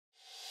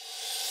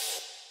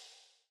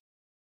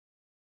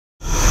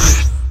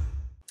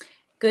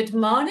Good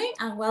morning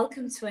and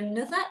welcome to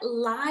another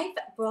live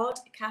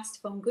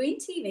broadcast from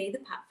Green TV, the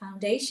Pat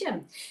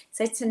Foundation.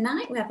 So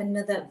tonight we have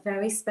another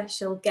very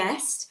special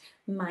guest,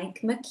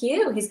 Mike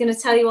Mckue. He's going to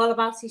tell you all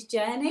about his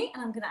journey,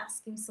 and I'm going to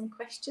ask him some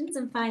questions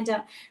and find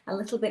out a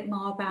little bit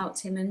more about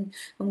him and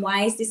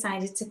why he's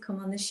decided to come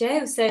on the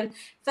show. So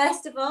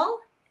first of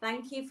all,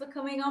 thank you for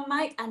coming on,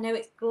 Mike. I know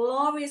it's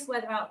glorious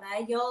weather out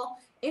there. You're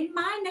in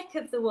my neck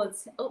of the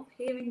woods up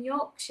here in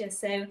Yorkshire,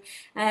 so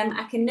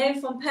I can know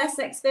from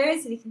personal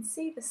experience, and you can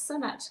see the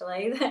sun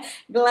actually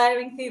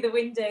glaring through the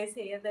windows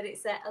here, that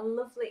it's a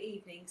lovely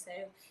evening. So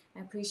I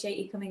appreciate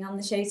you coming on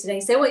the show today.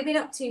 So what have you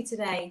been up to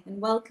today,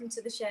 and welcome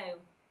to the show.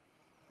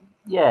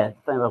 Yeah,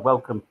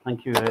 welcome.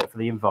 Thank you for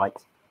the invite.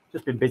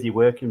 Just been busy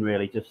working,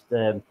 really, just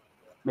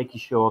making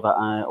sure that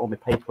all my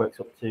paperwork's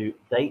up to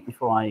date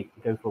before I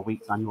go for a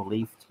week's annual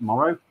leave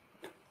tomorrow.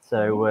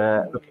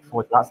 So looking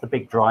forward to that. That's the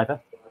big driver.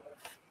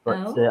 But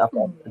I've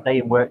got a day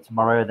in work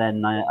tomorrow,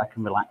 then I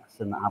can relax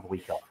and have a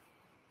week off.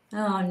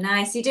 Oh,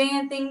 nice. You doing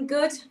anything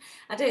good?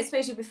 I don't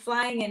suppose you'll be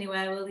flying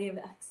anywhere, will you?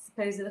 I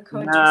suppose of the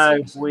current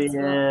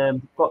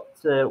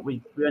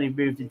we only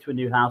moved into a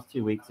new house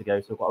 2 weeks ago,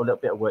 so we've got a little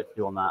bit of work to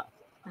do on that.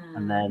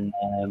 And then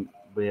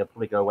we'll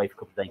probably go away for a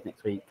couple of days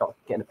next week. Got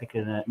getting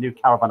a new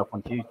caravan up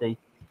on Tuesday.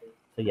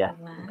 So yeah,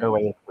 we'll go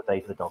away for a couple of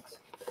days for the dogs.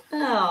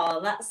 Oh,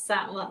 that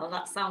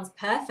sounds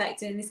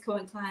perfect in this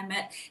current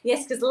climate.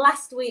 Yes, because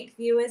last week,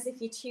 viewers,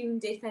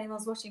 if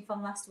anyone's watching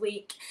from last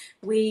week,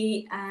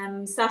 we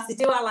started to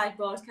do our live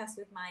broadcast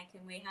with Mike,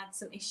 and we had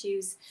some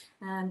issues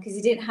because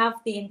he didn't have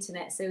the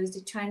internet, so he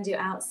was trying to do it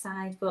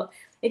outside, but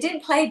it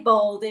didn't play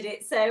ball, did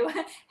it? So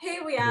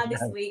here we are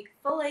this week,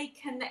 fully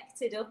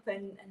connected up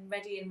and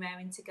ready and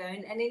raring to go,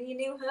 and in your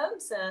new home.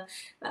 So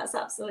that's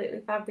absolutely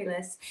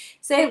fabulous.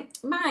 So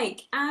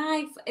Mike,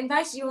 I've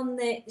invited you on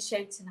the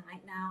show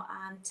tonight now,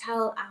 and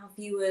tell our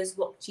viewers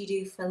what you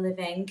do for a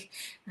living,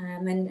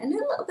 and a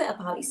little bit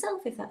about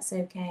yourself, if that's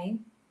okay.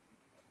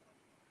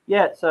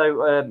 Yeah,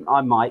 so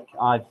I'm Mike.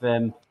 I've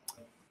been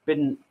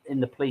in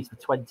the police for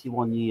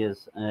 21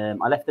 years.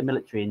 I left the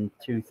military in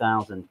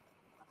 2000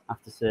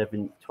 after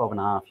serving 12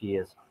 and a half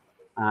years.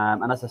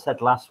 And as I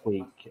said last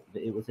week,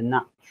 it was a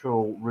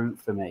natural route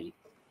for me.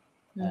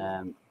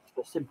 The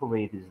simple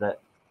reason is that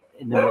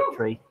in the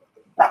military,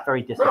 it's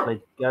very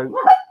disciplined. Go.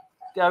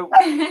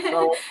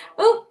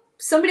 Oh,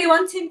 somebody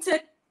wanting to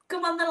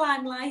come on the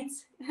limelight.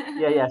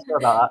 Yeah, sorry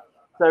about that.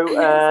 So,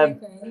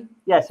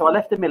 okay. So I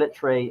left the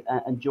military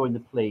and joined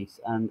the police,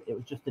 and it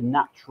was just a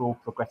natural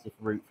progressive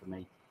route for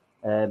me.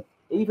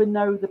 Even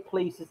though the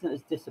police isn't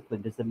as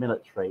disciplined as the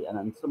military,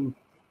 and some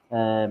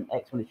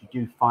ex-military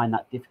do find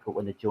that difficult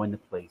when they join the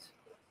police.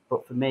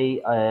 But for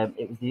me,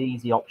 it was the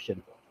easy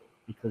option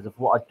because of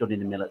what I'd done in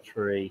the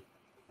military.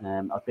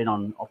 I've been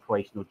on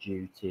operational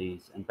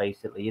duties, and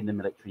basically in the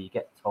military, you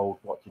get told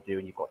what to do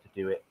and you've got to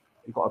do it.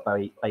 You've got to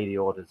obey the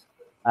orders.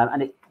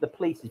 The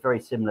police is very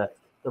similar.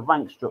 The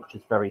rank structure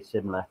is very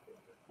similar.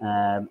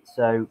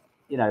 So,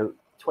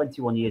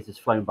 21 years has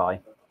flown by.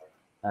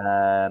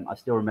 I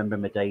still remember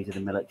my days in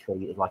the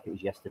military. It was like it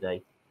was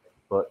yesterday.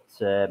 But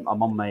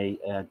I'm on my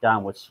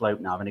downward slope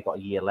now. I've only got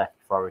a year left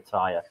before I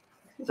retire.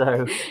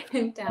 So,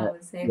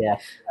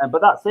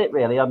 but that's it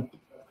really.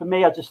 For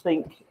me, I just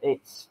think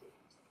it's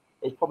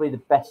probably the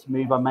best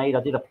move I made.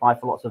 I did apply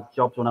for lots of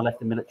jobs when I left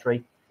the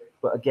military,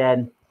 but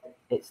again,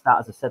 it's that,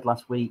 as I said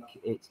last week,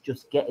 it's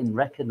just getting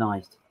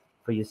recognised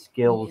for your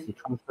skills, your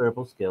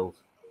transferable skills,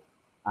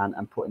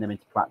 and putting them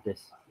into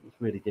practice. It's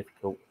really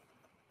difficult.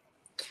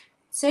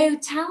 So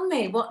tell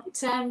me, what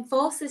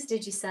forces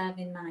did you serve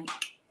in, Mike?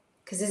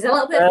 Because there's a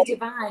little bit of a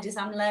divide, as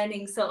I'm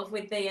learning sort of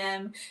with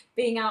the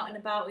being out and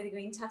about with the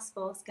Green Task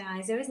Force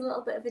guys. There is a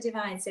little bit of a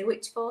divide. So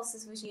which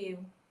forces was you?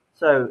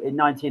 So in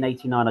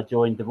 1989, I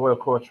joined the Royal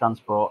Corps of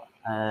Transport.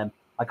 I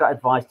got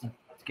advised to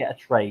get a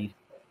trade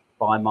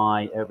by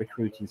my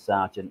recruiting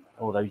sergeant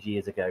all those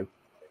years ago.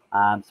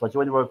 So I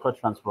joined the Royal Corps of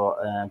Transport,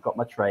 got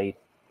my trade,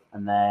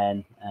 and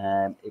then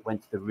it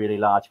went to the really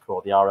large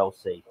corps, the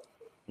RLC,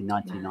 in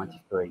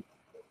 1993. Wow.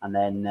 And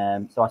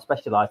then so I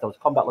specialised. I was a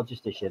combat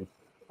logistician,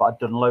 but I'd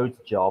done loads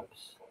of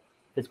jobs.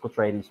 Physical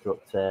training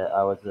instructor.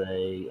 I worked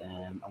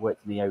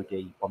in the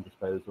OD bomb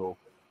disposal.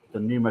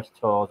 Done numerous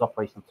tours,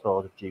 operational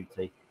tours of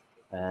duty.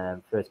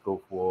 First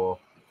Gulf War,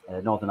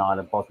 Northern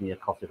Ireland, Bosnia,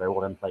 Kosovo,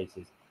 all them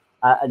places.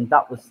 And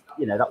that was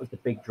the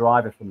big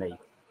driver for me.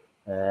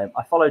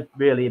 I followed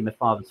really in my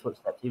father's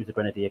footsteps. He was a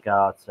Grenadier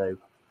Guard, so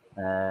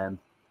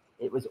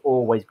it was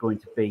always going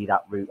to be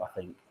that route, I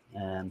think.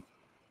 And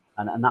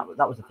that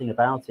was the thing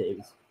about it.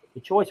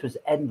 The choice was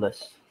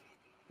endless.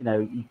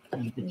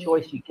 The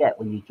choice you get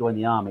when you join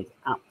the army is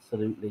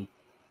absolutely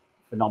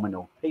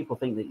phenomenal. People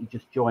think that you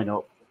just join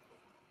up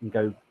and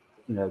go,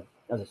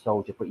 as a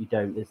soldier, but you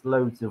don't. There's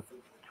loads of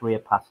career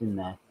paths in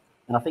there,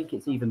 and I think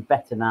it's even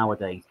better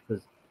nowadays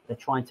because they're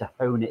trying to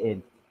hone it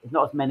in. There's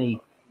not as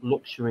many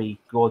luxury,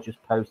 gorgeous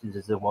postings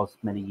as there was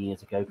many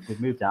years ago because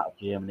we've moved out of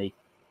Germany,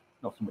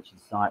 not so much in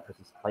Cyprus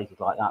and places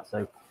like that.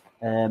 So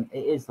it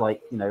is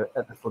like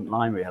at the front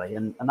line really,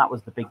 and that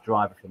was the big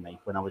driver for me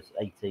when I was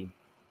 18.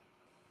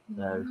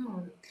 So,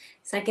 wow.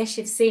 So I guess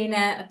you've seen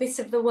a bit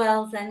of the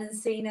world then, and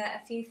seen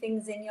a few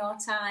things in your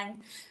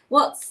time.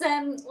 What's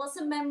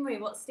a memory?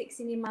 What sticks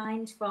in your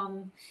mind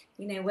from,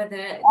 whether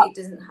it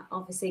doesn't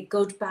obviously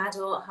good, bad,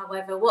 or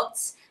however, what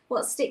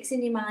sticks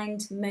in your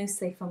mind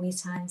mostly from your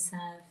time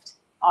served?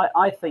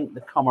 I think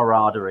the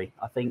camaraderie.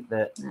 I think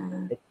that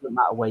Uh, it doesn't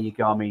matter where you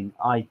go. I mean,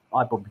 I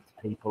bump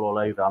into people all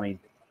over. I mean,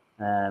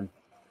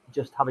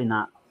 just having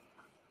that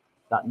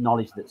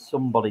knowledge that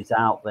somebody's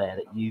out there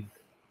that you've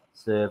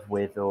served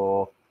with,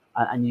 or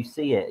and you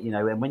see it,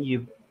 and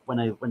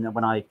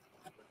when I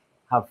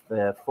have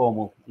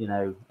formal,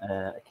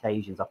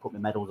 occasions, I put my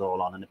medals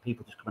all on, and the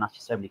people just come and ask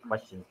you so many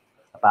questions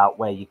about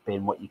where you've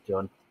been, what you've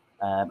done,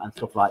 and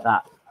stuff like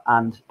that.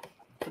 And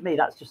for me,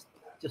 that's just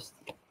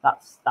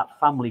that's that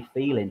family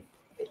feeling.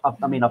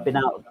 I mean, I've been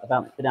out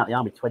the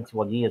army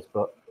 21 years,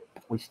 but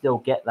we still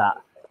get that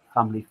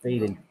family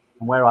feeling.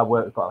 And where I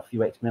work, we've got a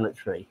few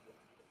ex-military,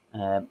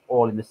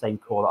 all in the same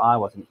corps that I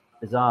was, and it's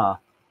bizarre.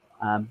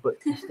 But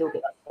you still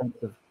get that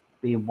sense of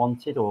being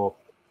wanted, or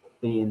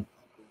being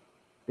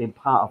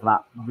part of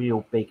that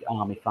real big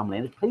army family.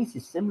 And the police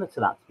is similar to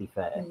that, to be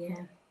fair, yeah,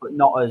 but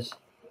not as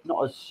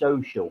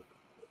social,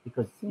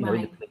 because in the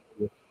right.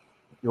 police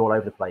you're all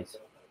over the place.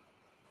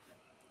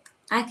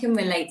 I can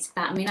relate to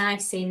that. I mean,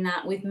 I've seen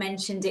that. We've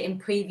mentioned it in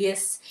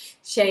previous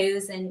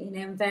shows, and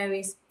in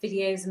various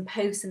videos and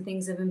posts and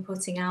things I've been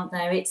putting out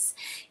there. It's,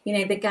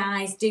 the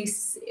guys do,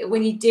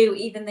 when you do,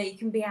 even though you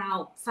can be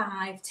out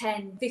 5,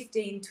 10,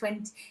 15,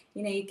 20,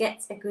 you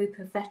get a group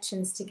of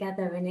veterans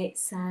together, and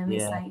it's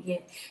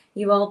like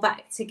you're all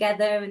back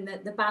together, and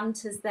the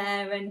banter's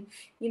there, and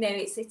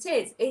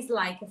it's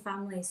like a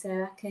family. So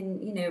I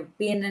can,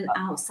 being an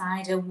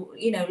outsider,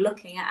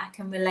 looking at, I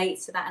can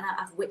relate to that, and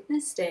I've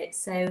witnessed it.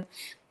 So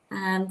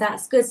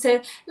that's good.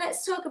 So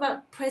let's talk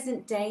about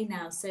present day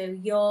now. So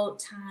your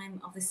time,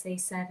 obviously,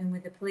 serving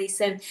with the police.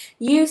 So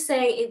you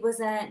say it was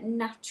a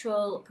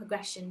natural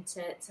progression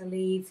to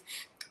leave.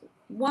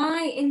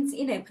 Why,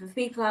 for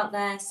people out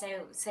there, so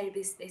say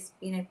this,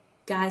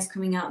 guys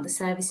coming out of the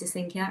services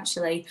thinking,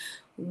 actually,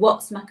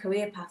 what's my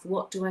career path?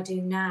 What do I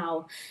do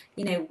now?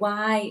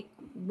 Why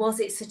was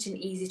it such an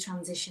easy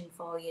transition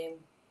for you?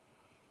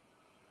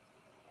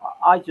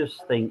 I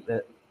just think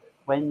that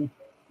when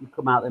you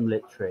come out of the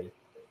military,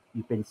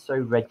 you've been so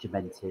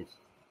regimented,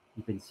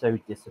 you've been so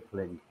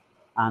disciplined,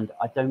 and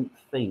I don't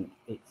think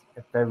it's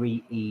a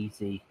very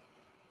easy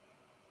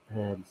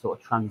sort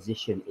of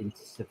transition into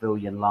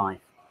civilian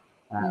life.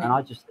 And No.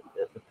 I just think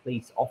that the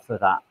police offer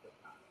that.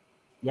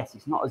 Yes,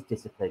 it's not as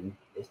disciplined,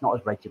 it's not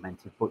as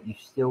regimented, but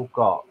you've still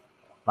got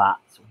that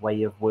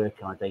way of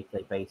working on a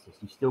day-to-day basis.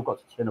 You've still got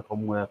to turn up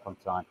on work on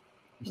time.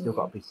 You've still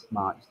got to be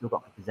smart. You've still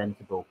got to be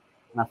presentable.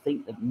 And I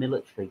think the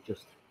military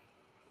just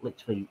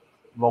literally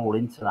roll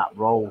into that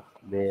role,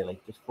 really,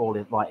 just fall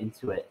right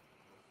into it.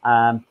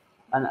 And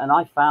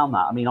I found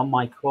that. I mean, on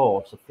my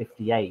course of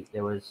 58,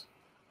 there was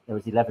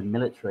 11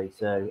 military,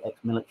 so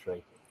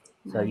ex-military.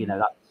 So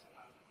that's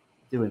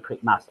doing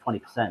quick maths,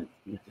 20%,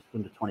 just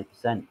under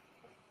 20%.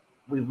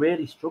 We're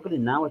really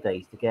struggling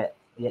nowadays to get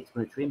the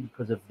ex-military in,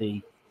 because of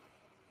the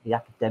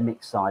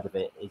academic side of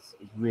it is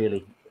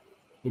really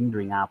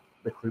hindering our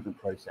recruitment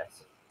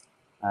process.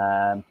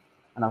 And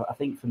I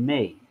think for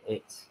me,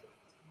 it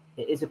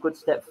is a good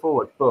step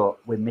forward,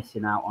 but we're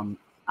missing out on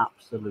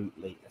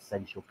absolutely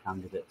essential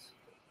candidates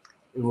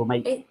who will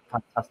make It,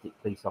 fantastic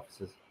police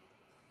officers.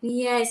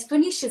 Yeah, it's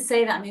funny you should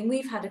say that. I mean,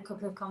 we've had a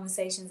couple of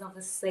conversations,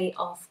 obviously,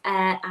 off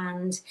air,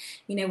 and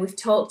we've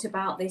talked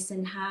about this,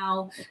 and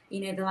how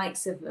the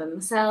likes of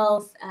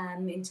myself,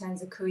 in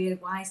terms of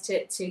career-wise,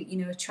 to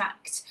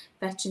attract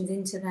veterans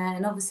into there,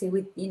 and obviously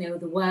with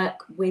the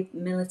work with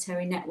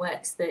military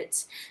networks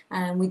that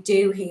we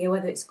do here,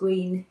 whether it's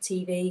Green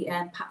TV,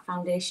 Pat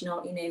Foundation,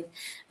 or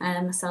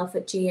myself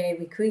at GA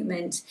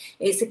Recruitment.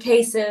 It's a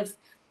case of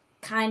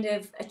kind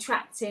of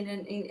attracting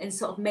and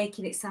sort of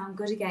making it sound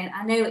good again.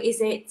 I know,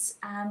 is it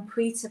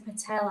Preeta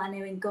Patel? I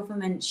know in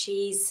government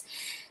she's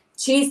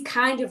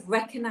kind of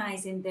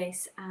recognising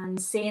this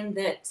and seeing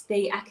that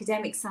the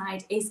academic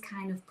side is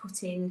kind of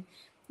putting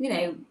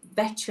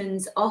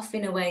veterans off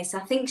in a way. So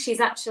I think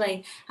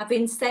I've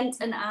been sent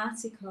an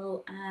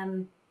article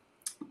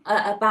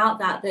about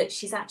that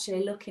she's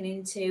actually looking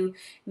into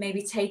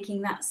maybe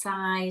taking that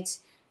side,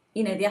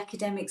 the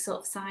academic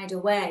sort of side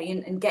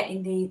away, and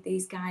getting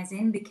these guys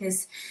in,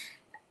 because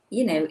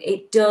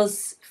it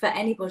does, for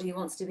anybody who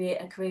wants to be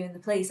a career in the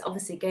police,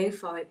 obviously go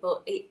for it,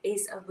 but it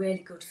is a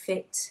really good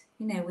fit,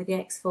 with the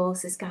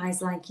ex-forces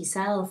guys like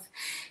yourself.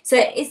 So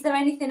is there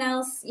anything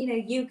else,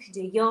 you could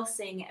do? You're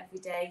seeing it every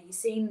day. You're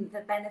seeing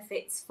the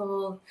benefits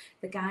for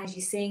the guys.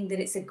 You're seeing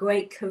that it's a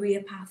great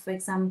career path, for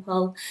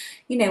example.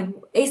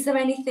 Is there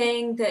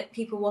anything that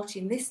people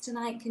watching this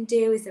tonight can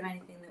do? Is there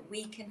anything that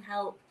we can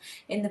help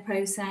in the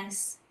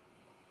process?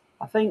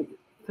 I think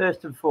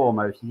first and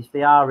foremost, if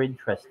they are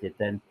interested,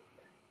 then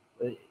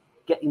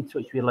get in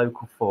touch with your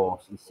local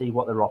force and see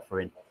what they're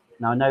offering.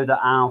 Now, I know that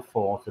our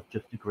force have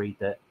just agreed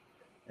that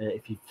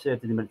if you've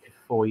served in the military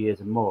for 4 years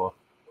and more,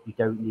 you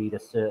don't need a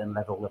certain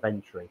level of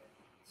entry.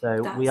 So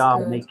we That's are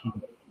good.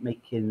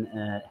 making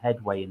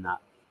headway in that.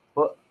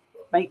 But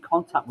make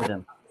contact with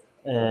them.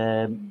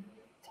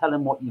 Tell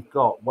them what you've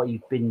got, what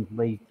you've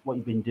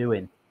been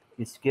doing,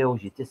 your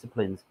skills, your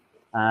disciplines,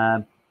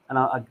 and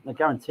I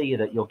guarantee you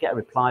that you'll get a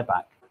reply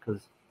back,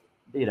 because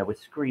we're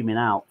screaming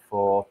out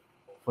for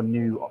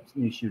new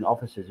student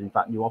officers. In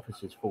fact, new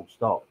officers, full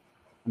stop.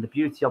 And the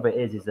beauty of it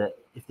is that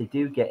if they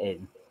do get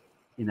in,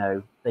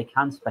 they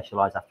can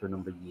specialise after a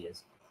number of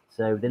years,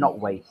 so they're not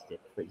wasted.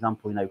 For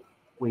example,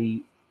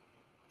 we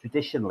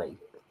traditionally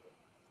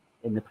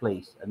in the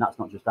police, and that's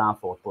not just our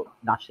force, but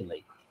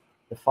nationally,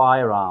 the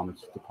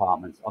firearms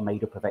departments are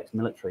made up of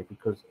ex-military,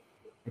 because,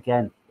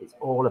 again, it's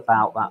all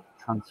about that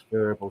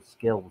transferable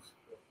skills.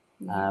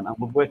 And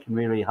we're working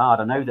really hard.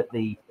 I know that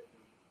the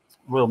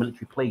Royal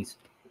Military Police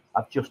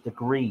have just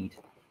agreed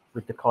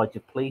with the College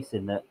of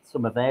Policing that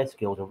some of their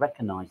skills are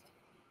recognised,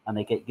 and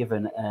they get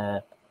given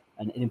an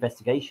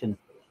investigation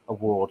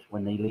award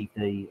when they leave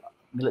the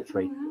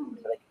military.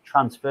 So they can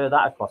transfer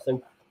that across.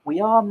 So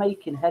we are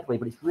making headway,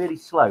 but it's really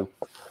slow.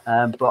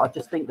 But I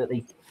just think that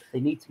they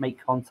need to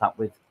make contact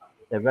with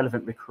their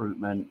relevant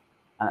recruitment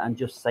and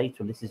just say to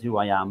them, this is who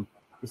I am,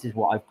 this is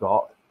what I've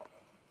got.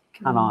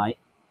 Can I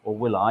or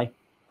will I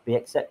be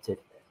accepted?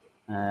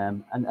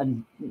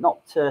 And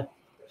not to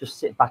just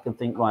sit back and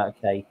think, right,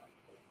 okay,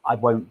 I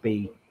won't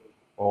be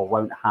or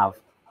won't have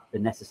the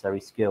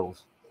necessary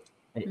skills.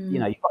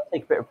 You've got to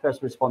take a bit of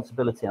personal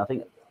responsibility. And I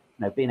think,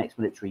 being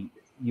ex-military,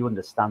 you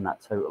understand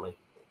that totally.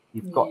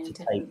 You've got to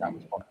take that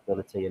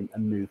responsibility and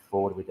move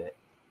forward with it.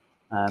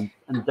 And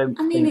don't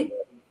think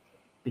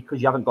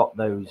because you haven't got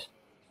those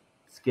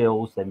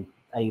skills, then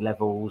A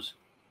levels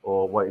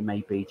or what it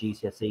may be,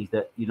 GCSEs,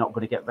 that you're not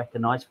going to get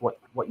recognised for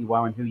what you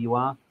are and who you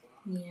are.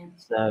 Yeah.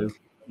 So,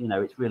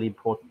 it's really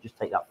important to just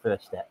take that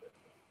first step.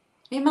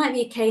 It might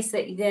be a case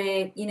that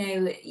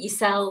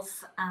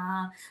yourself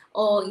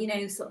or,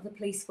 sort of the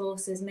police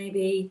forces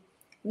maybe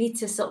need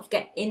to sort of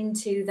get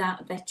into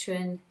that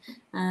veteran,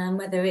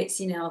 whether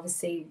it's,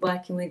 obviously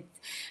working with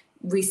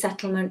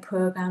resettlement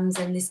programs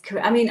and this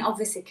career. I mean,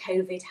 obviously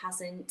COVID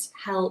hasn't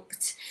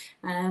helped.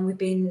 We've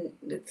been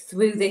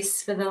through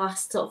this for the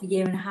last sort of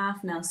year and a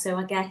half now. So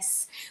I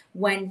guess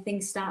when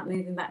things start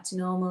moving back to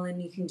normal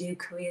and you can do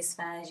careers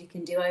fairs, you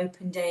can do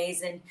open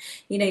days, and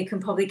you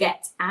can probably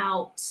get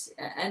out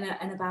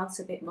and about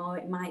a bit more.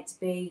 It might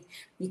be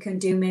you can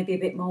do maybe a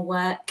bit more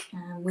work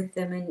with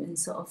them and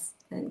sort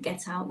of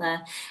get out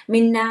there. I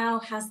mean, now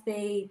has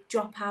the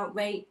dropout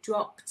rate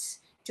dropped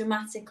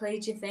dramatically,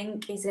 do you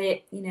think? Is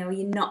it, are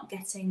you not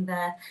getting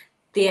the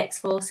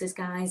ex-forces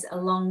guys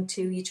along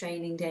to your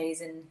training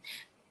days and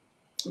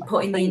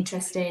putting the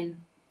interest in?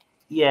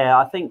 Yeah,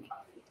 I think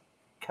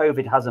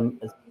COVID has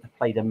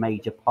played a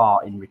major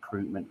part in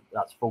recruitment.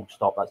 That's full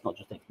stop. That's not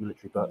just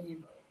ex-military, but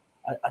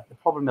the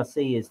problem I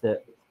see is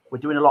that we're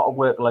doing a lot of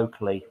work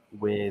locally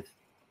with,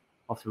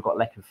 obviously we've got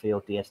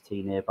Leconfield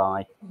DST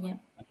nearby. Okay,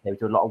 we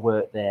do a lot of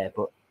work there,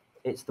 but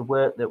it's the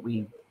work that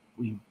we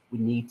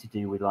need to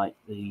do with like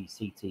the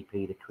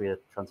CTP, the Career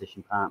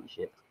Transition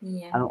Partnership,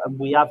 and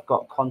we have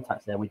got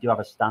contacts there. We do have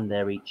a stand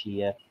there each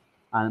year,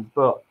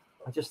 but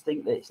I just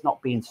think that it's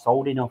not being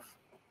sold enough,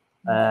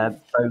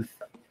 both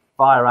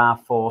via our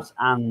force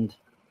and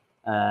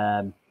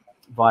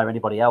via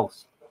anybody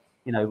else.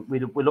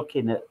 We're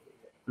looking at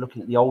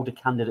the older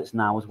candidates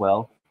now as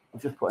well.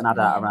 We've just put an ad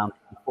out around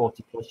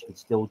 40 plus. You can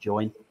still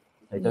join.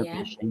 So don't be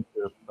ashamed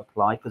to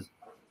apply, because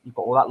you've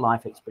got all that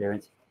life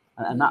experience.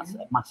 And that's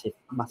a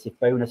massive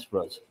bonus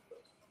for us,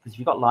 because if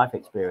you've got life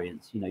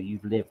experience,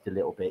 you've lived a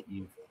little bit,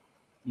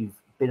 you've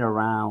been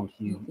around,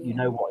 you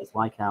know what it's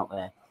like out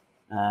there,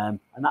 and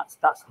that's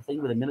the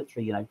thing with the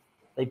military.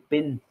 They've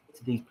been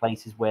to these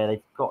places where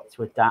they've got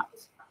to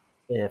adapt,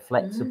 they're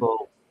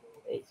flexible.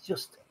 It's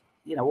just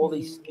all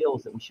these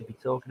skills that we should be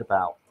talking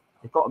about.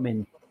 They've got them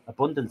in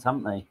abundance,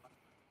 haven't they?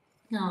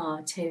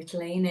 Oh,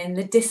 totally. And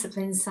the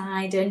discipline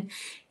side, and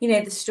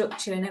the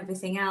structure and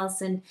everything else,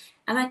 and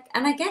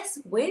I guess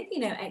with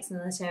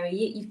ex-military,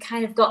 you've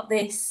kind of got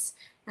this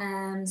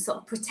sort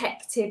of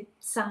protective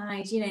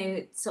side,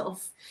 sort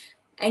of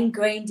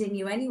ingrained in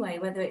you anyway,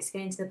 whether it's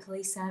going to the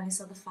police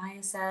service or the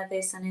fire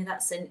service. I know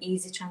that's an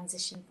easy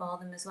transition for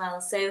them as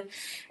well. So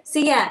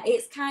yeah,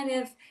 it's kind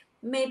of,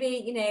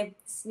 maybe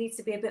needs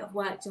to be a bit of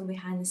work done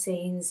behind the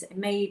scenes.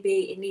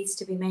 Maybe it needs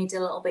to be made a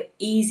little bit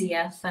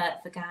easier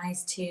for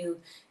guys to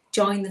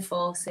join the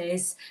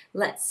forces.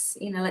 Let's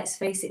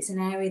face it, it's an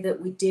area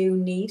that we do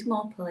need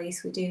more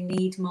police. We do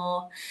need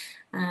more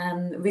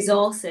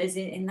resources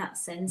in that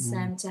sense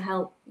to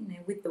help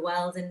with the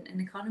world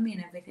and economy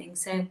and everything.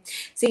 So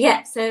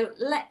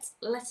let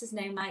us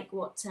know, Mike,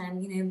 what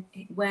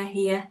we're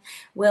here.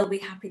 We'll be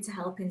happy to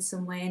help in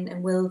some way,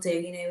 and we'll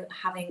do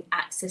having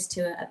access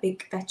to a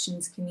big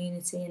veterans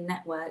community and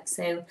network.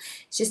 So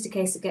it's just a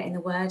case of getting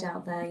the word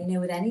out there,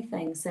 with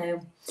anything.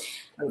 So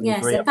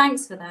so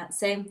thanks for that.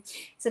 So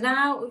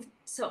now we've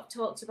sort of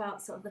talked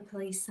about sort of the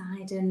police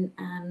side, and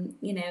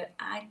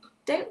I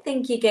don't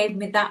think you gave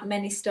me that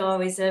many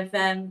stories of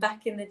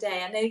back in the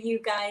day. I know you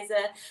guys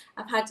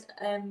I've had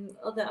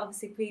other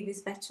obviously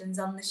previous veterans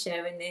on the show,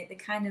 and they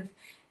kind of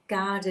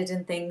guarded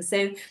and things.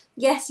 So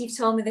yes, you've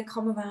told me the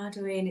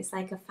camaraderie and it's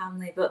like a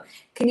family, but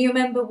can you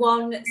remember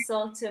one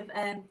sort of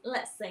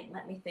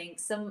let me think,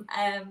 some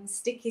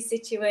sticky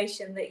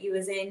situation that you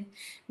was in,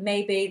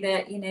 maybe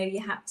that you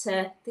had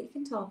to, that you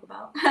can talk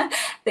about,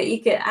 that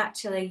you could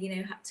actually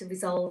had to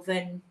resolve,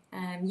 and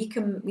you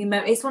can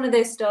remember, it's one of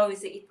those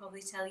stories that you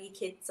probably tell your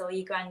kids or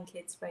your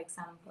grandkids, for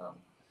example.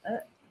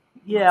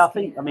 Yeah,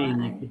 I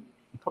mean,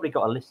 you probably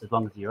got a list as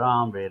long as your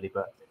arm, really,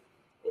 but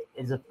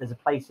there's a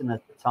place and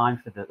a time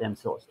for them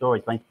sort of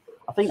stories. I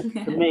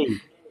think for me,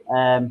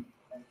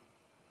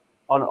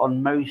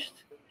 on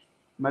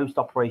most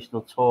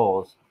operational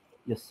tours,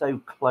 you're so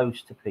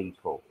close to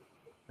people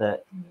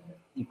that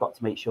you've got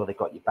to make sure they've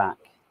got your back.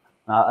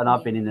 And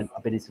I've been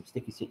in some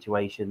sticky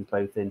situations,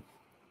 both in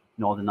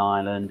Northern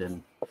Ireland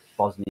and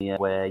Bosnia,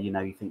 where you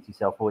think to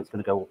yourself, oh, it's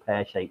going to go all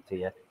pear shaped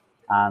here,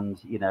 and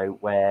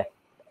where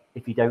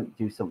if you don't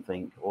do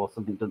something or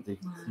something doesn't do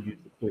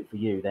it for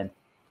you, then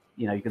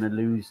you're going to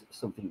lose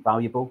something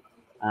valuable.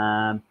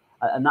 And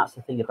that's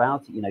the thing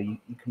about it. You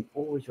can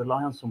always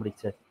rely on somebody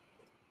to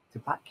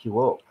back you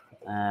up.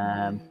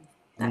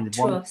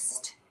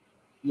 Trust.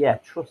 Yeah,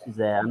 trust is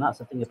there, and that's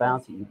the thing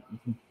about it. You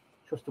can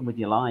trust them with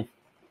your life.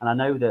 And I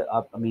know that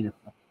I've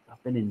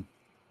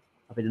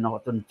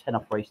done 10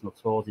 operational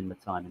tours in my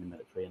time in the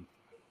military, and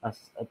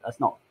that's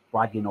not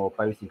bragging or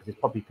boasting, because there's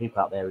probably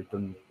people out there who've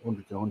done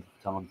hundreds and hundreds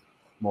of times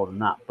more than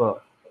that.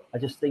 But I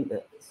just think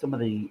that some of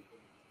the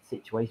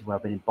situations where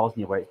I've been in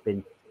Bosnia, where it's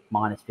been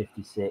minus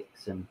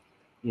 56, and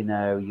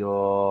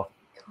you're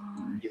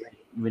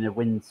in a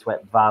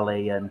windswept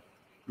valley, and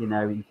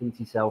you think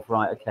to yourself,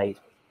 right, okay, it's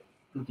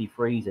bloody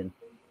freezing.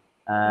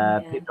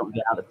 People don't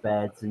get out of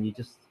beds, and you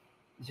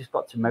just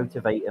got to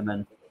motivate them,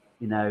 and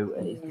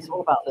it's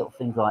all about little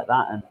things like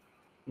that.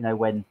 And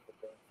when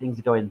things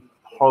are going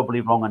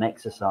horribly wrong on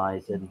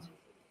exercise, and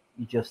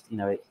you just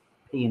it's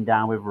peeing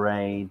down with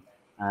rain,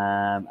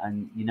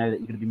 and that you're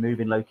going to be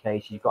moving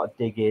location, you've got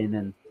to dig in,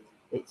 and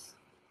it's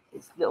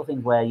little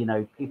things where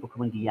people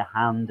come and give you a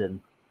hand, and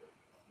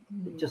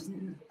just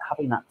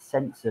having that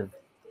sense of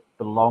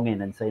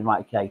belonging and saying,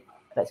 right, okay,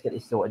 let's get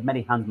this sorted.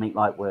 Many hands make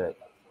light work,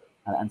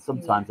 and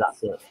sometimes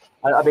that's it.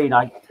 I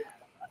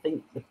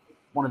think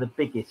one of the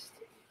biggest,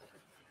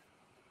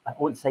 I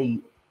wouldn't say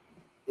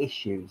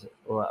issues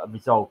or a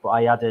result, but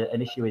I had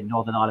an issue in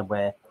Northern Ireland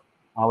where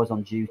I was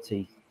on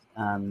duty,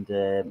 and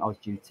I was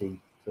duty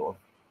sort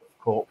of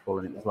corporal,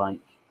 and it was like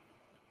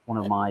one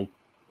of my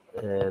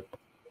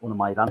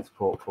lance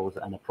corporals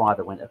and a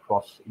private went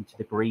across into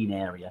the green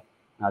area.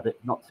 Now,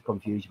 not to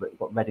confuse you, but you've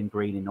got red and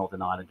green in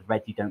Northern Ireland.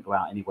 Red, you don't go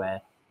out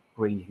anywhere.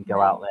 Green, you can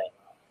go out there.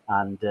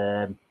 And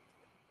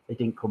they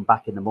didn't come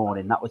back in the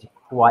morning. That was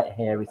quite a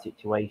hairy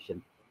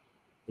situation,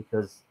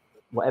 because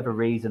whatever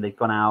reason they'd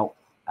gone out,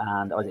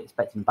 and I was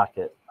expecting back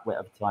at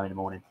whatever time in the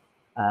morning.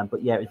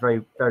 But yeah, it was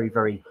very, very,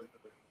 very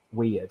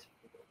weird.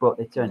 But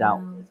it turned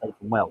out safe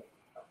and well,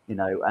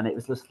 and it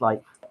was just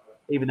like,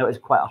 even though it was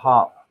quite a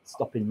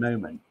heart-stopping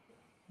moment,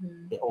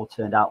 it all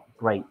turned out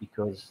great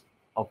because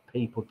of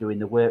people doing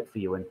the work for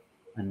you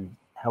and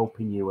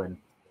helping you, and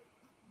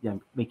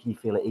making you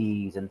feel at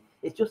ease. And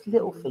it's just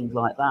little things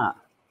like that,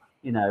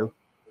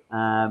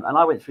 and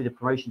I went through the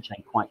promotion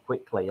chain quite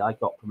quickly. I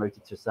got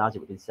promoted to a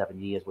sergeant within 7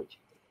 years, which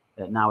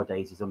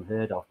nowadays is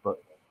unheard of. But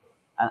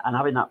and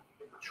having that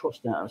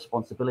trust and that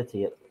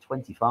responsibility at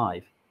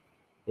 25,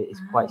 it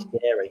is quite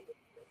scary.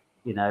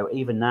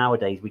 Even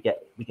nowadays we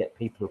get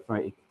people who are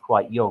promoted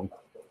quite young,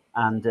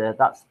 and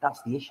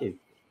that's the issue.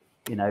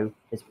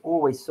 There's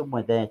always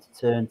somewhere there to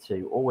turn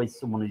to, always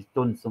someone who's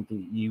done something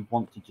that you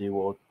want to do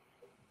or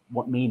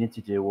want meaning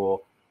to do,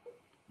 or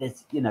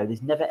there's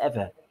never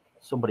ever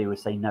somebody who will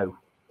say no.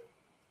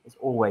 It's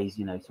always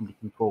somebody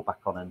can fall back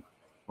on, and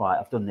right,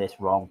 I've done this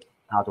wrong,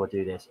 how do I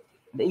do this?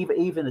 And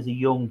even as a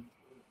young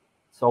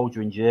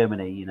soldier in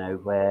Germany,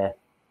 where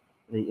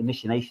the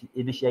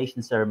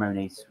initiation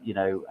ceremonies,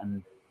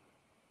 and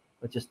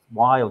are just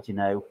wild,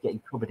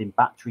 getting covered in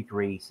battery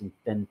grease and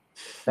then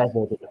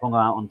feathered and hung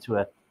out onto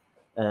a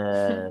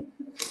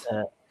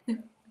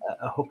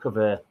hook of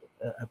a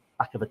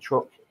back of a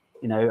truck,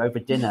 over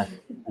dinner,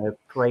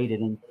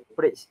 paraded.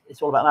 But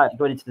it's all about that,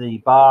 going into the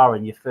bar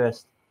and your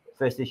first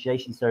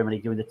initiation ceremony,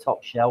 doing the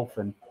top shelf,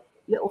 and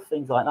little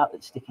things like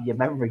that stick in your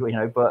memory,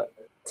 But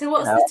so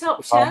what's the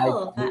top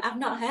shelf? I've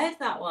not heard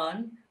that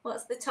one.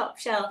 What's the top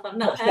shelf? I've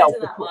not heard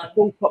of that one.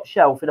 Full top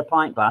shelf in a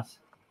pint glass.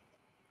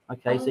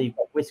 Okay, so you've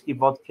got whiskey,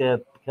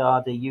 vodka,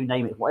 Bacardi, you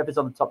name it. Whatever's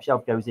on the top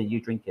shelf goes in, you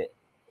drink it.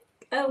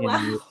 Oh,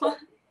 wow.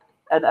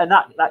 And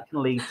that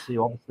can lead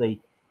to,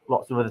 obviously,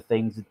 lots of other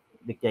things,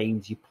 the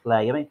games you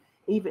play. I mean,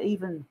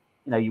 even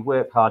you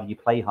work hard and you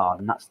play hard,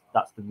 and that's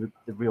the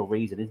real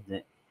reason, isn't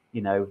it?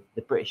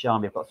 The British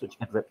Army have got such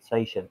a good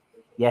reputation.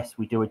 Yes,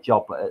 we do a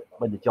job, but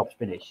when the job's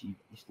finished, you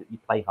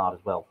play hard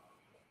as well.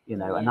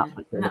 And that's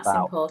what it's all about. That's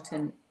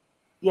important.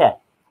 Yeah,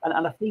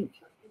 and I think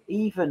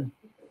even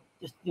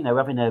just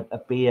having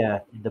a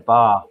beer in the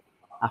bar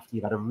after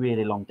you've had a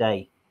really long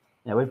day,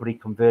 everybody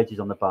converges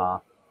on the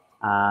bar,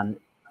 and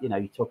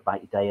you talk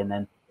about your day, and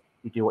then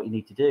you do what you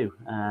need to do.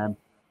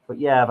 But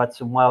yeah, I've had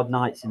some wild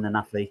nights in the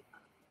naffy.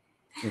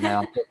 You know,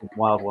 I'm talking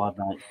wild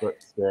nights, but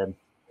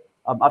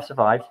I've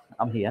survived.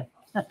 I'm here.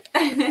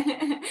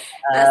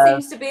 That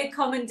seems to be a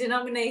common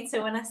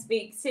denominator when I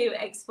speak to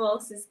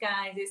ex-forces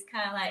guys. It's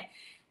kind of like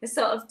they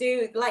sort of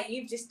do, like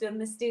you've just done,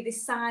 this do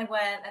this sigh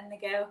where, and they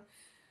go,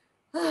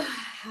 oh,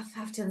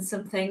 I've done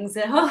some things.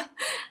 Oh,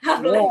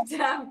 I've lived.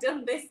 I've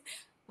done this.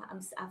 But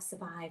I've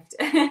survived.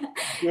 Yeah,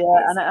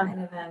 and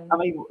I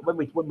mean,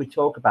 when we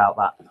talk about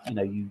that, you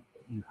know, you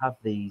have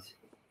these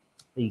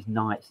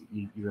nights that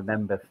you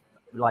remember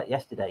like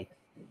yesterday.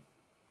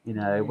 You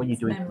know, when you're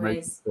doing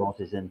promotion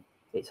courses and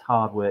it's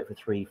hard work for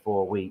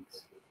 3-4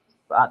 weeks,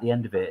 but at the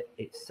end of it,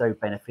 it's so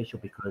beneficial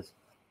because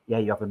you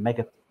have a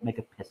mega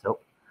piss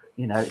up.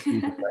 You know,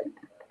 excuse me,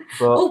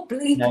 but oh,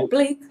 bleep, you know,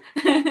 bleep.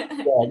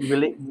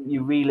 yeah,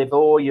 you relive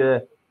all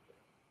your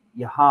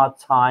hard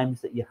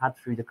times that you had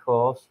through the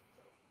course,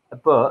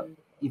 but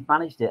you've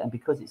managed it, and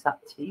because it's that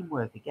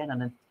teamwork again,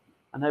 and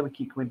I know we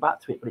keep coming back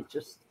to it, but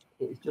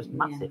it's just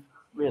massive.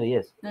 It really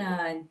is.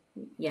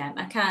 Yeah,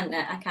 I can't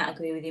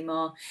agree with you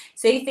more.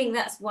 So you think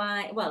that's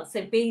why? Well,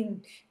 so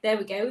there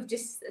we go. We've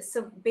just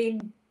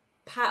been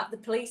part of the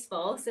police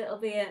force. It'll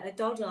be a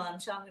doddle. I'm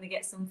sure I'm going to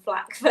get some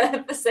flack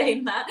for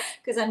saying that,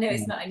 because I know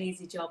it's not an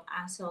easy job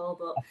at all.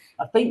 But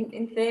I think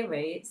in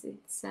theory, it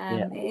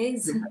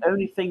is. The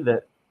only thing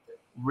that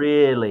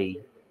really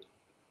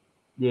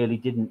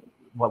didn't,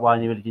 why I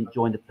really didn't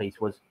join the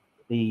police was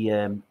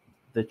the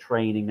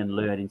training and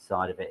learning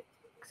side of it,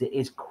 because it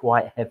is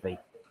quite heavy.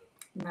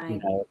 Right. You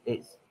know,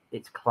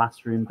 it's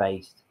classroom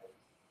based.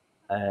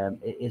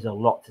 It is a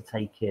lot to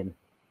take in,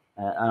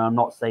 and I'm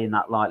not saying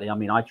that lightly. I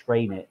mean, I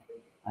train it,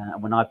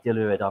 and when I've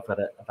delivered, I've had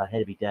a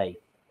heavy day.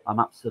 I'm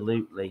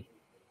absolutely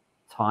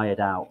tired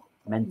out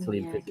mentally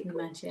and physically. I can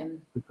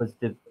imagine. Because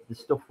the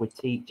stuff we're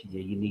teaching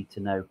you need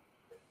to know,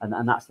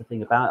 and that's the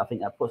thing about it. I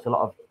think that puts a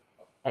lot of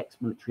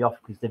ex-military off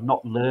because they've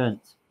not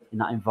learnt in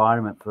that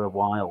environment for a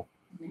while,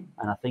 and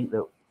I think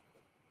that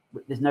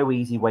there's no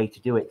easy way to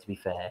do it. To be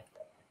fair.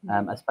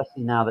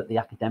 Especially now that the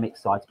academic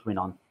side's coming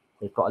on,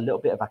 they've got a little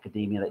bit of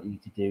academia that you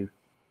need to do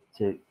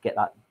to get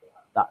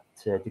that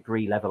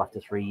degree level after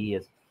 3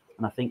 years.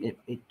 And I think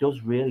it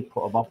does really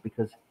put them off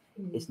because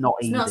it's not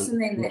easy. It's not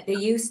something that they're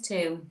used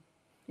to,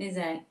 is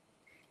it?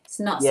 It's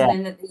not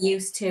something that they're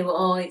used to,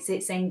 or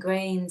it's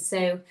ingrained.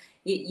 So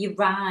you're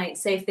right.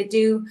 So if they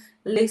do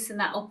loosen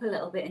that up a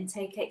little bit and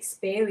take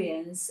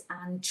experience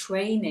and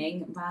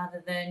training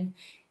rather than,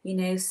 you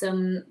know,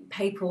 some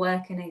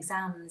paperwork and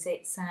exams,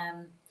 it's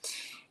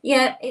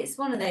it's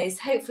one of those.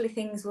 Hopefully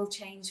things will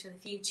change for the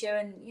future,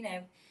 and you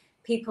know,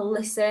 people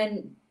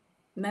listen.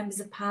 Members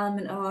of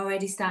Parliament are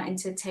already starting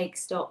to take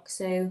stock,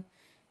 so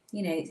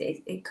you know,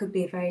 it could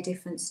be a very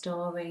different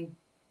story.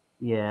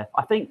 Yeah,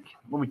 I think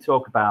when we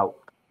talk about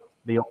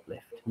the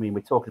uplift, I mean,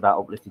 we're talking about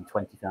uplifting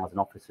 20,000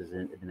 officers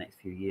in the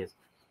next few years.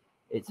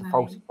 It's a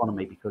false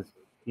economy because,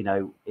 you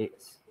know,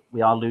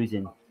 we are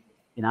losing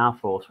in our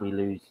force. We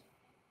lose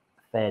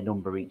a fair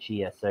number each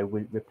year, so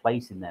we're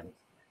replacing them.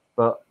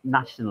 But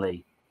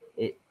nationally,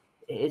 it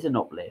is an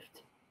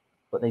uplift,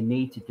 but they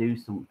need to do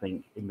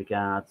something in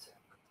regards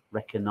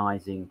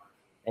recognising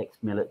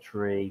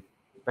ex-military,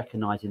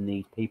 recognising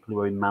these people who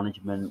are in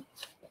management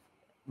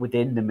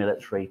within the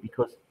military,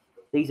 because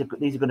these are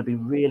going to be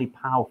really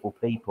powerful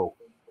people.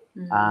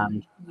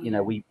 And you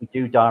know, we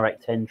do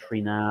direct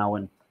entry now,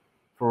 and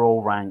for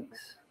all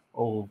ranks,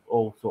 all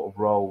sort of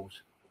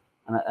roles,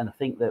 and I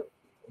think that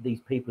these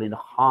people in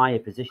higher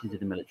positions in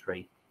the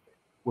military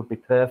would be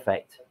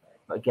perfect.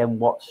 But again,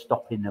 what's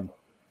stopping them?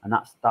 And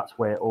that's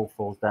where it all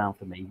falls down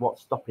for me.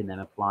 What's stopping them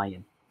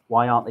applying?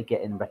 Why aren't they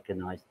getting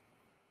recognised?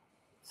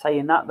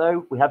 Saying that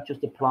though, we have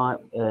just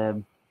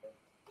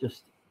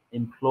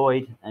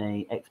employed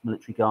a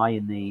ex-military guy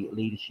in the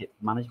leadership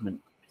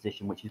management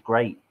position, which is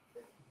great.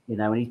 You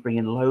know, and he's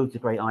bringing loads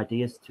of great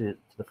ideas to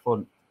the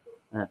front,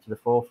 to the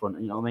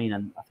forefront. You know what I mean?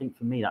 And I think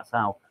for me, that's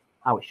how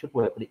it should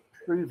work. But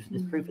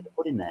there's proof in the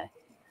pudding there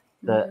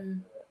that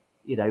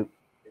you know,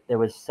 there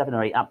was 7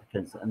 or 8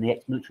 applicants, and the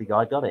ex-military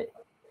guy got it.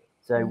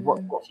 So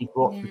what's he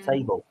brought to the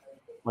table?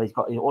 Well, he's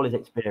got all his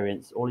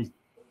experience, all his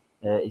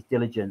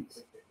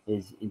diligence,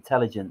 his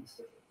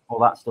intelligence, all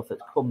that stuff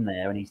that's come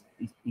there, and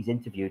he's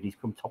interviewed. He's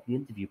come top of the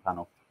interview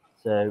panel.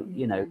 So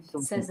you know,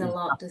 it says a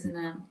lot, doesn't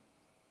it?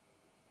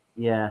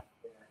 Yeah,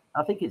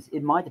 I think it's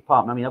in my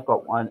department. I mean, I've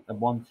got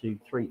one, two,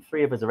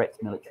 three of us are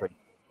ex-military,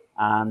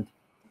 and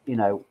you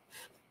know,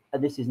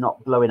 and this is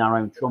not blowing our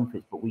own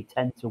trumpets, but we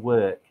tend to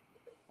work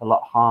a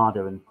lot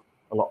harder and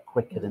a lot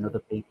quicker than other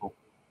people.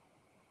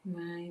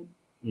 Right.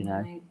 You know,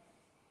 and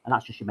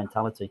that's just your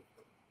mentality.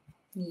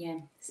 Yeah,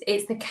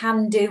 it's the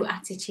can-do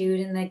attitude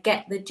and the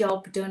get the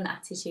job done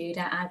attitude.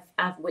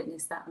 I've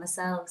witnessed that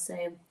myself. So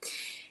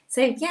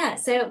So yeah,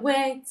 so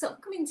we're sort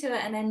of coming to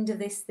an end of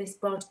this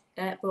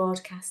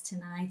broadcast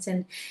tonight,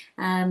 and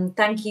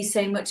thank you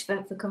so much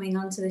for coming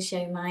on to the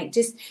show, Mike.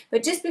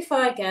 But just before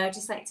I go, I'd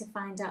just like to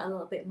find out a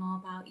little bit more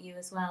about you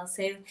as well.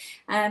 So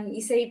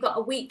you say you've got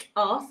a week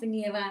off, and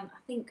you I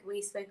think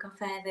we spoke off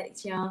air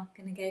that you're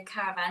going to go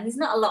caravan. There's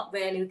not a lot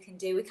really we can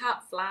do. We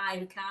can't fly,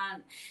 we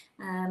can't,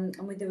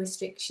 and with the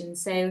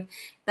restrictions, so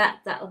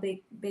that'll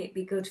be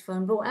good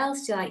fun. But what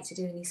else do you like to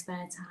do in your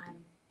spare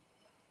time?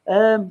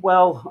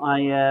 Well,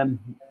 I'm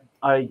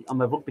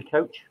a rugby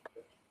coach.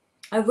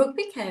 A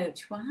rugby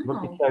coach, wow.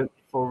 Rugby coach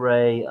for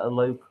a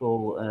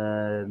local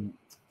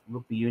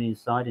rugby union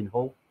side in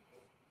Hull.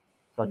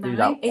 So I do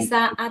that. Is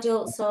that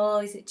adults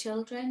or is it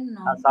children?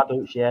 Or? That's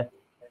adults, yeah.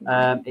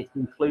 It's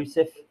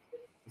inclusive.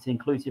 It's an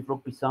inclusive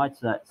rugby side,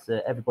 so that's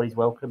everybody's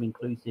welcome.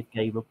 Inclusive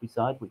gay rugby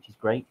side, which is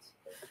great.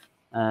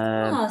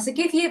 So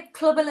give your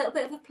club a little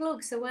bit of a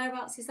plug. So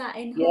whereabouts is that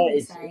in Hull? Yeah,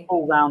 it's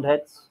Hull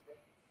Roundheads.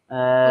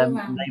 They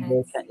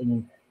work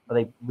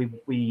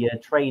we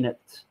train at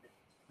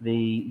the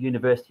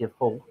University of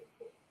Hull.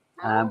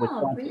 We're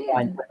trying to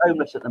find, we're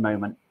homeless at the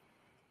moment.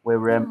 We're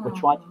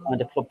trying to find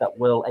a club that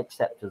will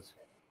accept us.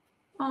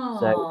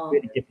 So it's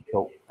really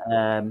difficult.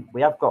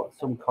 We have got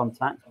some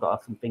contacts,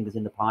 got some fingers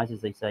in the pies,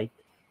 as they say,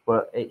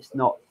 but it's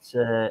not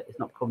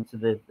come to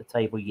the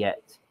table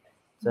yet.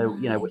 So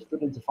we're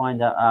struggling to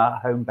find our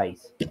home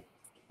base.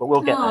 But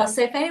we'll get there.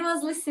 So if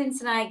anyone's listening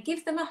tonight,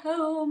 give them a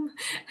home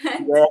to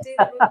do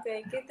the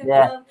rugby. Give them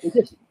a home.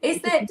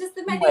 Does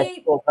the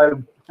many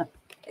home?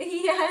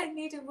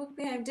 need a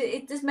rugby home?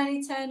 Does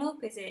many turn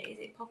up? Is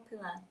it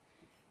popular?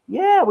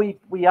 Yeah, we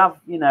have,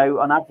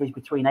 on average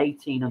between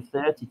 18 and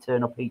 30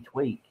 turn up each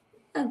week.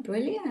 Oh,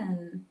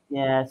 brilliant.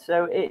 Yeah,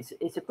 so it's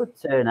a good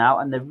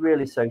turnout and they're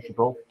really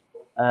sociable.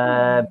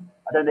 I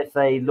don't know if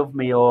they love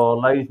me or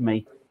loathe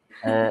me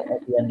at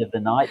the end of the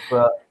night,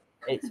 but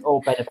it's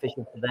all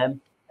beneficial for them.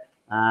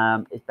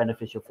 It's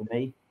beneficial for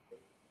me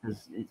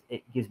because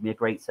it gives me a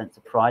great sense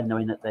of pride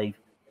knowing that they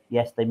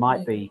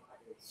might be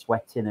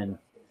sweating and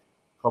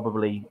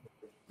probably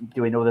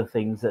doing other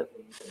things that,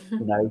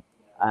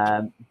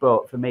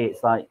 but for me,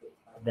 it's like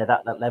they're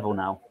at that level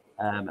now.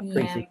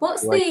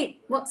 What's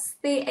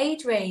the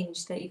age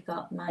range that you've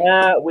got, Mike?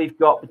 We've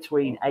got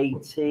between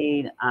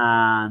 18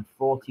 and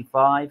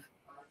 45.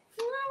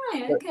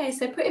 Right, okay,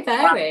 so pretty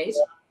varied.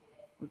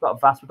 We've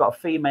got a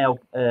female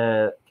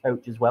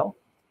coach as well.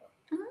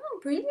 Oh,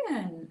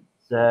 brilliant.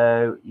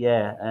 So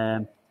yeah,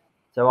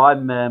 so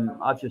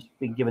I've just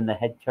been given the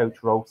head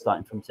coach role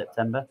starting from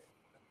September.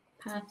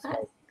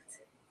 Perfect.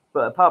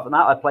 But apart from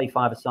that, I play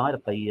five-a-side. I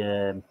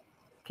play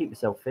keep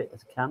myself fit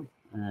as I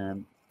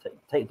can.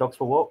 Take dogs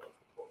for a walk.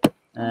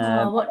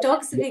 What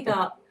dogs have you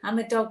got? I'm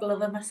a dog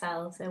lover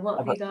myself. So what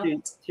have you got?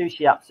 Two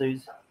Shih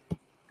Tzus.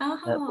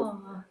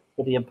 Oh.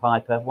 Buddy and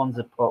Piper. One's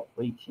a pup.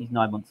 She's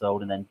 9 months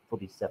old, and then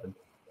Buddy's 7.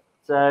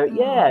 So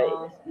yeah,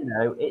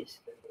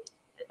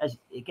 as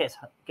it gets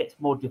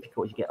more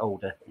difficult as you get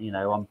older.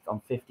 I'm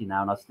 50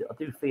 now, and I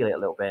do feel it a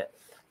little bit.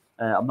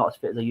 I'm not as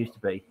fit as I used to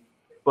be,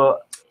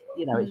 but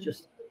it's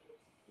just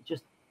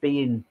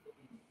being.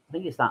 I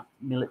think it's that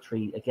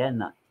military again,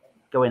 that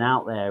going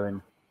out there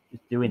and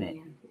just doing it.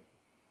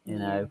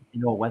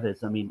 In all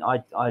weathers. I mean,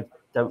 I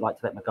don't like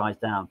to let my guys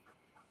down.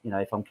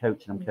 If I'm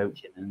coaching, I'm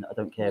coaching, and I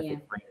don't care if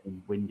it's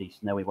raining, windy,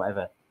 snowy,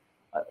 whatever.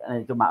 And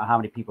it doesn't matter how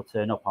many people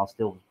turn up, I'll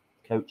still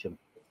coach them.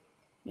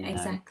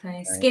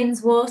 Exactly.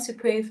 Skin's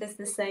waterproof, as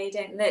they say,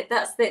 don't they?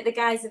 That's the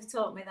guys have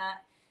taught me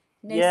that.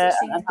 No such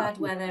thing as bad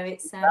weather.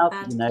 It's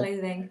bad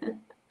clothing.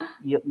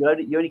 You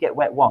only get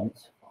wet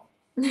once.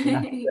 So,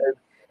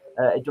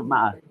 it doesn't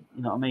matter.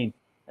 You know what I mean?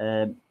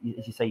 As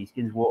you say, your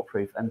skin's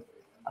waterproof, and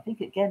I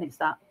think again it's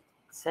that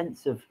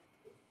sense of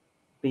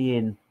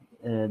being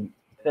the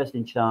person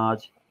in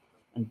charge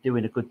and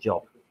doing a good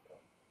job.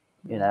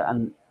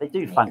 And they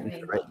do thank me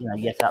for it.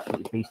 Yes,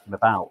 absolutely beast them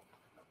about,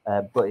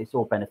 but it's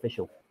all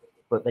beneficial.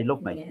 But they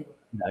love me.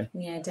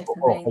 Yeah,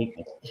 definitely.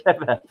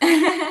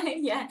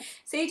 Yeah.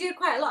 So you do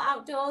quite a lot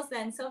outdoors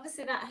then. So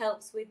obviously that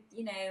helps with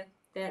the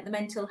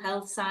mental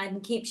health side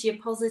and keeps you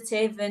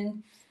positive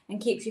and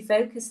keeps you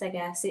focused. I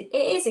guess it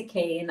is a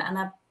key, and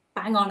I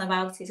bang on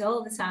about it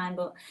all the time.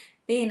 But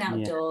being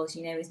outdoors,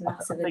 is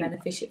massively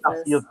beneficial for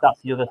us.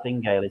 That's the other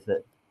thing, Gail, is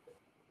that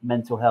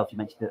mental health. You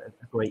mentioned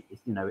a great.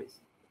 It's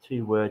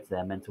 2 words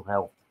there. Mental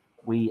health.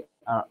 We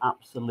are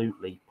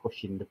absolutely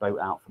pushing the boat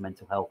out for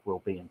mental health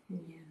well-being.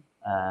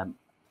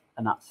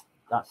 And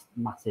that's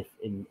massive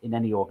in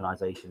any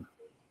organisation.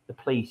 The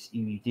police,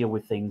 you deal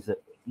with things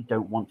that you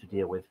don't want to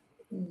deal with.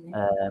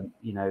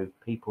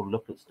 People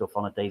look at stuff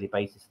on a daily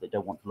basis that they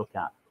don't want to look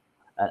at,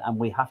 and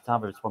we have to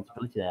have a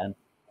responsibility there.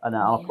 And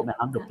I'll put my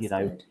hand up.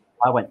 Good.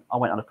 I went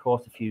on a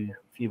course a few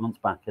months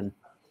back, and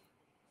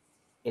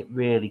it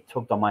really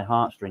tugged on my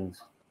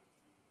heartstrings.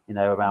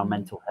 Around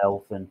mental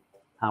health and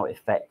how it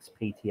affects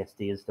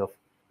PTSD and stuff,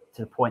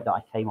 to the point that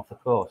I came off the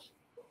course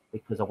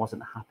because I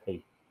wasn't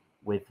happy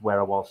with where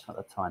I was at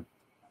the time.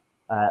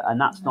 And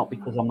that's not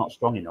because I'm not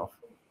strong enough.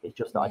 It's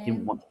just that I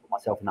didn't want to put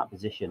myself in that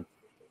position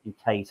in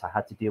case I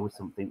had to deal with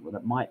something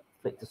that might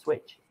flick the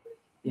switch.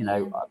 you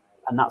know,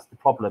 and that's the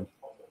problem.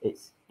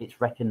 It's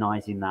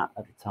recognizing that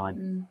at the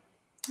time.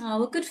 Oh,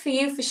 well, good for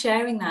you for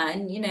sharing that,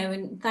 and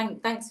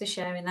and thanks for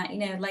sharing that.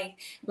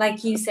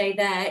 Like you say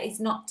there, it's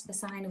not a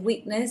sign of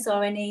weakness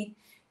or anything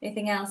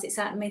else. It's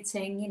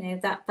admitting,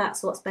 that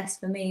that's what's best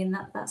for me, and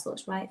that's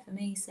what's right for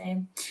me.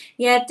 So,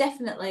 yeah,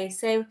 definitely.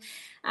 So,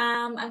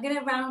 I'm going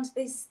to round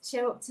this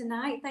show up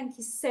tonight. Thank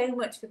you so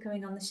much for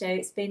coming on the show.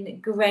 It's been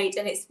great,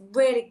 and it's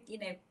really,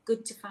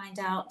 good to find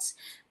out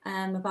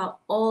about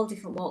all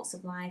different walks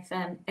of life.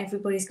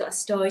 Everybody's got a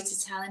story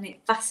to tell, and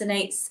it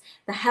fascinates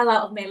the hell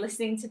out of me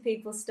listening to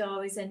people's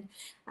stories and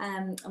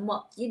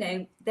what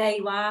there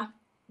you are,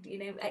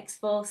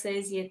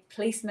 ex-forces, your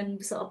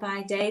policeman sort of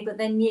by day, but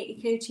then you're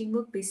coaching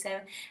rugby.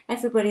 So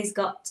everybody's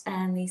got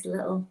these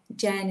little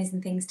journeys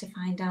and things to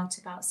find out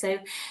about. So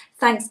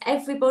thanks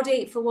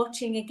everybody for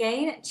watching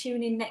again.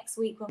 Tune in next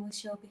week when we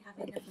shall be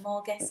having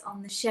more guests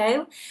on the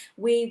show.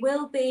 We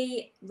will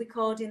be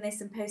recording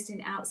this and posting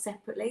it out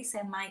separately.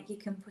 So Mike, you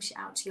can push it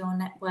out to your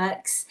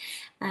networks.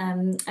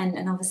 And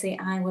obviously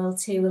I will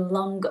too,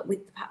 along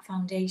with the Pat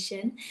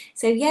Foundation.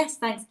 So yes,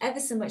 thanks ever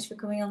so much for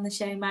coming on the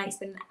show, Mike. It's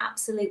been an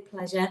absolute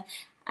pleasure,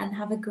 and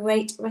have a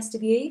great rest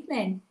of your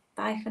evening.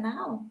 Bye for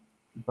now.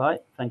 Bye.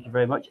 Thank you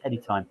very much.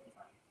 Anytime.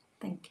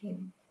 Thank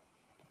you.